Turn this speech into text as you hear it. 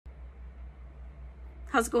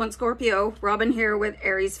How's it going, Scorpio? Robin here with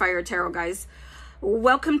Aries Fire Tarot, guys.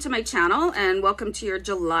 Welcome to my channel and welcome to your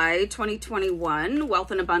July 2021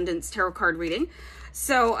 Wealth and Abundance Tarot card reading.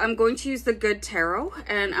 So I'm going to use the Good Tarot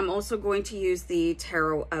and I'm also going to use the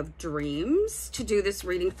Tarot of Dreams to do this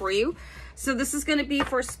reading for you. So this is going to be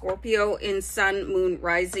for Scorpio in Sun, Moon,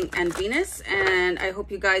 Rising, and Venus. And I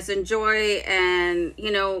hope you guys enjoy and,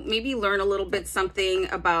 you know, maybe learn a little bit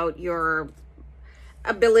something about your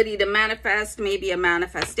ability to manifest, maybe a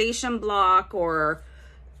manifestation block or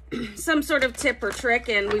some sort of tip or trick.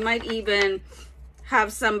 And we might even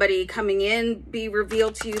have somebody coming in be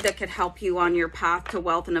revealed to you that could help you on your path to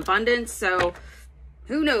wealth and abundance. So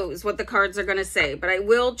who knows what the cards are going to say, but I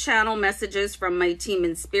will channel messages from my team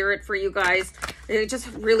in spirit for you guys. I just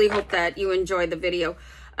really hope that you enjoy the video.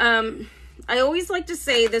 I always like to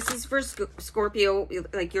say this is for Scorpio,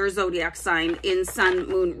 like your zodiac sign in Sun,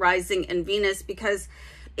 Moon, Rising, and Venus, because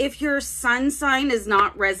if your sun sign is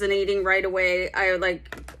not resonating right away,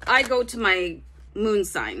 I go to my moon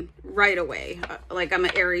sign right away. Like I'm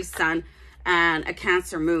an Aries sun and a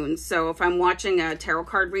Cancer moon. So if I'm watching a tarot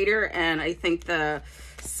card reader and I think the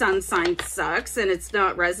sun sign sucks and it's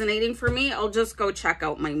not resonating for me, I'll just go check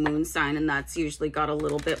out my moon sign, and that's usually got a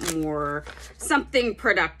little bit more something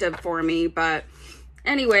productive for me. But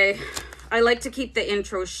anyway, I like to keep the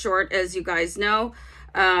intro short, as you guys know.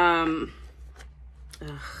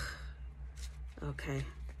 Okay.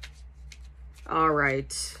 All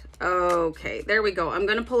right. Okay, there we go. I'm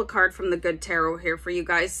going to pull a card from the Good Tarot here for you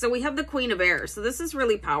guys. So we have the Queen of Air. So this is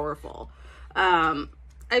really powerful.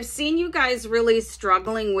 I've seen you guys really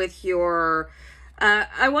struggling with your,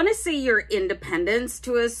 I want to say your independence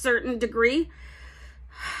to a certain degree.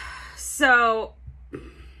 So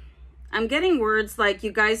I'm getting words like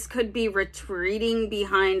you guys could be retreating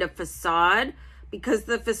behind a facade because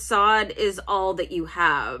the facade is all that you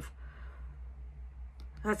have.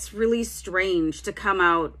 That's really strange to come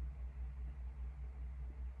out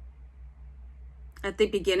at the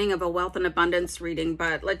beginning of a wealth and abundance reading,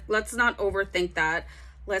 but let's not overthink that.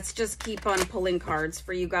 Let's just keep on pulling cards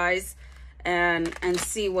for you guys and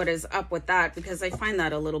see what is up with that, because I find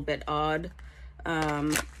that a little bit odd.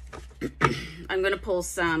 I'm going to pull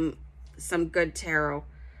some Good Tarot.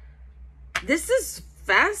 This is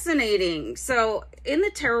fascinating. So in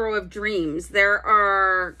the Tarot of Dreams, there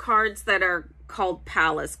are cards that are called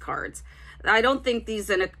Palace cards. I don't think these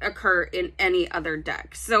occur in any other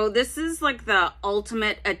deck. So this is like the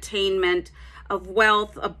ultimate attainment of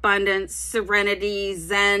wealth, abundance, serenity,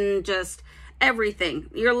 zen, just everything.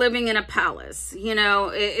 You're living in a palace, you know,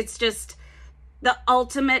 it's just the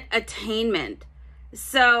ultimate attainment.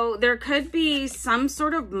 So there could be some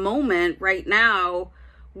sort of moment right now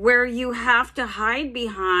where you have to hide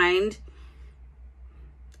behind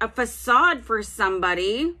a facade for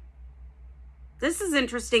somebody. This is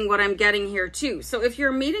interesting what I'm getting here too. So if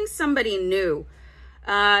you're meeting somebody new,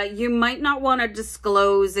 you might not want to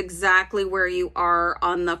disclose exactly where you are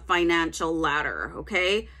on the financial ladder,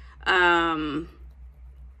 okay? Hide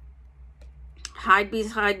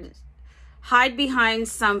behind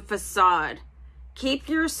some facade. Keep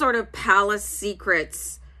your sort of palace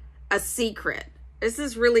secrets a secret. This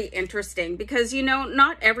is really interesting because, you know,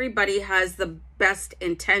 not everybody has the best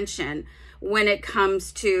intention when it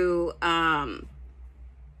comes to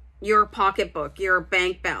your pocketbook, your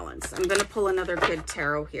bank balance. I'm going to pull another Good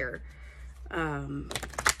Tarot here. I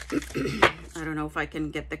don't know if I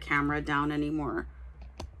can get the camera down anymore.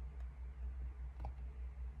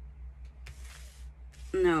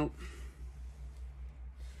 No.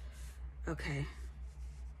 Okay.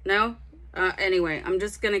 No? Anyway, I'm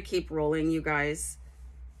just going to keep rolling, you guys.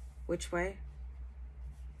 Which way?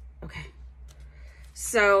 Okay.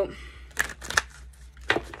 So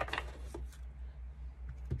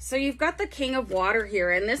you've got the King of Water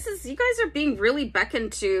here, and this is, you guys are being really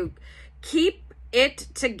beckoned to keep it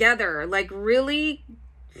together, like really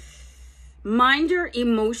mind your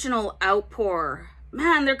emotional outpour.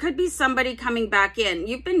 Man, there could be somebody coming back in.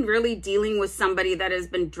 You've been really dealing with somebody that has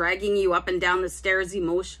been dragging you up and down the stairs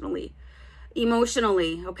emotionally,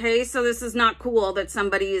 okay? So this is not cool that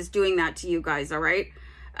somebody is doing that to you guys, all right?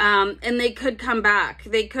 And they could come back.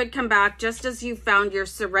 They could come back just as you found your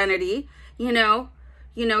serenity, you know,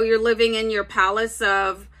 you're living in your palace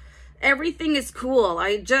of everything is cool.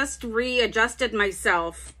 I just readjusted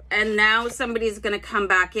myself, and now somebody's going to come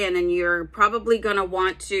back in, and you're probably going to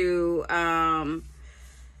want to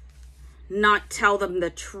not tell them the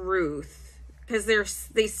truth because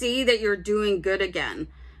they see that you're doing good again.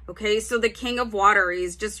 Okay, so the King of Water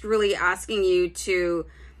is just really asking you to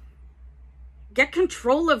get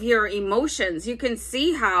control of your emotions. You can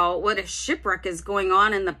see what a shipwreck is going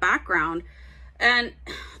on in the background. And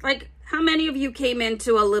like, how many of you came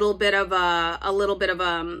into a little bit of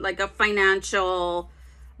like a financial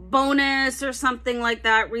bonus or something like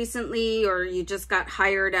that recently, or you just got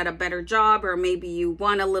hired at a better job, or maybe you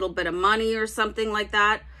won a little bit of money or something like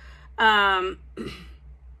that?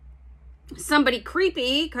 Somebody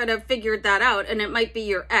creepy could have figured that out, and it might be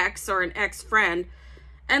your ex or an ex-friend,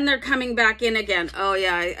 and they're coming back in again. Oh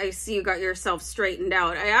yeah, I see you got yourself straightened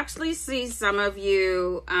out. I actually see some of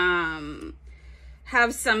you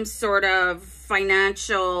have some sort of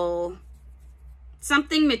financial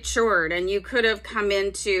something matured, and you could have come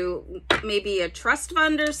into maybe a trust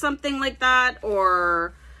fund or something like that,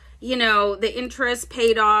 or you know, the interest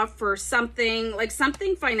paid off for something, like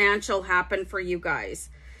something financial happened for you guys.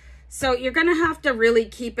 So you're gonna have to really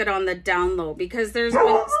keep it on the down low, because there's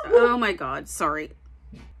been, oh my god, sorry.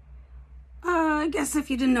 I guess if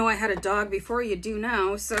you didn't know I had a dog before, you do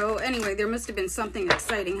now. So anyway, there must have been something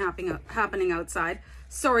exciting happening outside.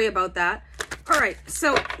 Sorry about that. All right,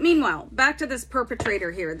 so meanwhile, back to this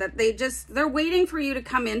perpetrator here, that they're waiting for you to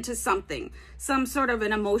come into something, some sort of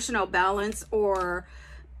an emotional balance, or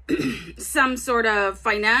some sort of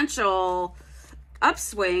financial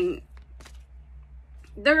upswing.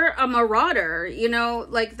 They're a marauder, you know,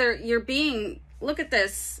 like you're being, look at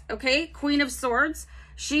this, okay? Queen of Swords.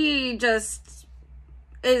 She just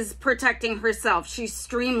is protecting herself. She's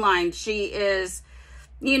streamlined. She is,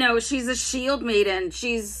 you know, she's a shield maiden.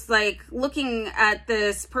 She's like looking at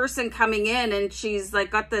this person coming in, and she's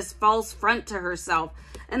like got this false front to herself.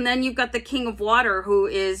 And then you've got the King of Water, who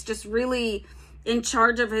is just really in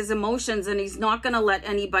charge of his emotions, and he's not going to let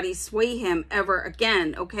anybody sway him ever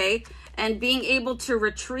again, okay? And being able to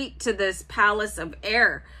retreat to this palace of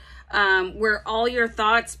air, where all your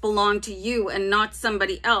thoughts belong to you and not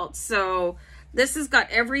somebody else. So this has got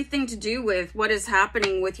everything to do with what is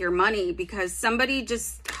happening with your money, because somebody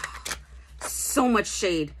just, so much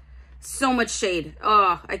shade, so much shade.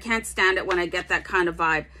 Oh, I can't stand it when I get that kind of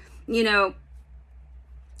vibe. You know,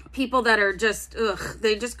 people that are just,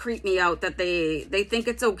 they just creep me out, that they think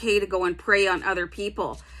it's okay to go and prey on other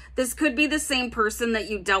people. This could be the same person that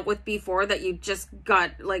you dealt with before, that you just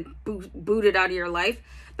got like booted out of your life.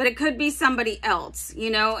 But it could be somebody else, you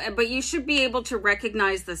know, but you should be able to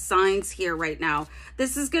recognize the signs here right now.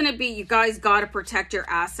 This is going to be, you guys got to protect your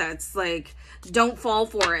assets. Like, don't fall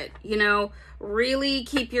for it, you know, really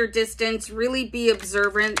keep your distance, really be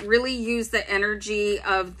observant, really use the energy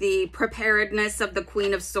of the preparedness of the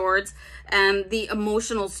Queen of Swords and the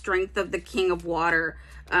emotional strength of the King of Water.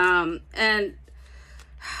 And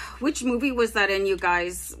which movie was that in, you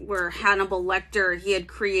guys, where Hannibal Lecter, he had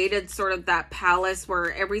created sort of that palace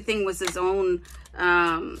where everything was his own.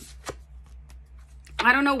 I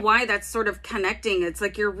don't know why that's sort of connecting. It's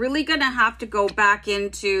like you're really going to have to go back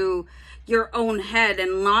into your own head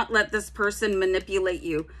and not let this person manipulate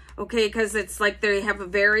you. Okay, because it's like they have a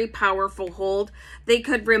very powerful hold. They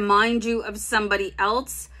could remind you of somebody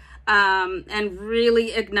else, and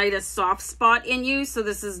really ignite a soft spot in you. So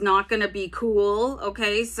this is not going to be cool.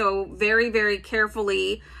 Okay, so very, very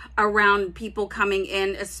carefully around people coming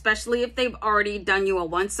in, especially if they've already done you a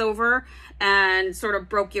once over and sort of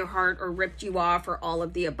broke your heart or ripped you off or all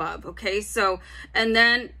of the above. Okay, so, and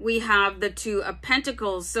then we have the Two of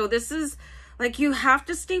Pentacles. So this is like, you have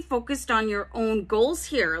to stay focused on your own goals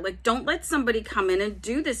here. Like, don't let somebody come in and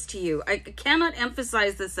do this to you. I cannot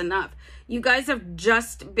emphasize this enough. You guys have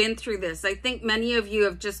just been through this. I think many of you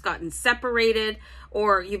have just gotten separated,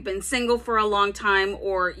 or you've been single for a long time,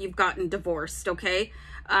 or you've gotten divorced, okay?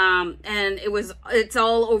 And it's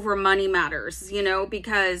all over money matters, you know,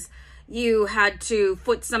 because you had to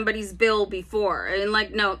foot somebody's bill before. And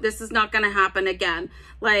like, no, this is not going to happen again.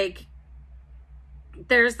 Like,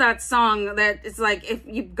 there's that song that it's like, if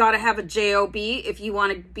you've got to have a job if you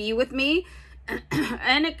want to be with me.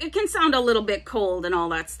 And it can sound a little bit cold and all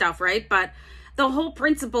that stuff, right? But the whole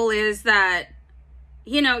principle is that,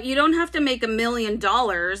 you know, you don't have to make $1 million,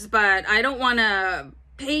 but I don't want to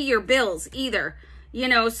pay your bills either, you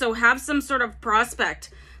know. So have some sort of prospect.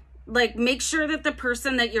 Like, make sure that the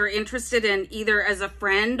person that you're interested in, either as a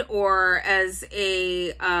friend or as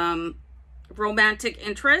a romantic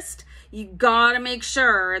interest, you gotta make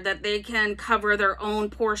sure that they can cover their own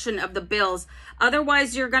portion of the bills.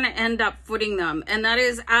 Otherwise, you're gonna end up footing them. And that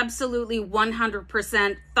is absolutely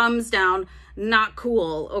 100% thumbs down, not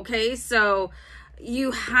cool, okay? So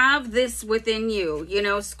you have this within you, you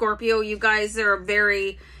know, Scorpio, you guys are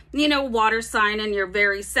very, you know, water sign, and you're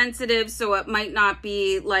very sensitive. So it might not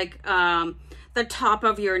be like the top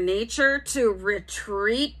of your nature to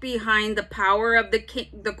retreat behind the power of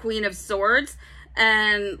the Queen of Swords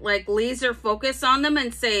and like laser focus on them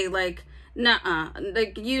and say like, nuh-uh.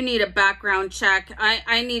 Like, you need a background check.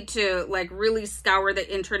 I need to like really scour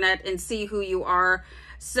the internet and see who you are.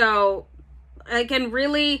 So I can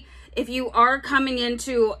really, if you are coming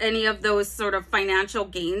into any of those sort of financial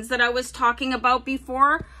gains that I was talking about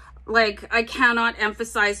before, like, I cannot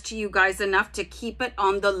emphasize to you guys enough to keep it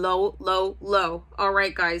on the low, low, low. All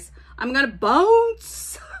right, guys, I'm gonna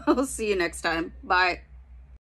bounce. I'll see you next time. Bye.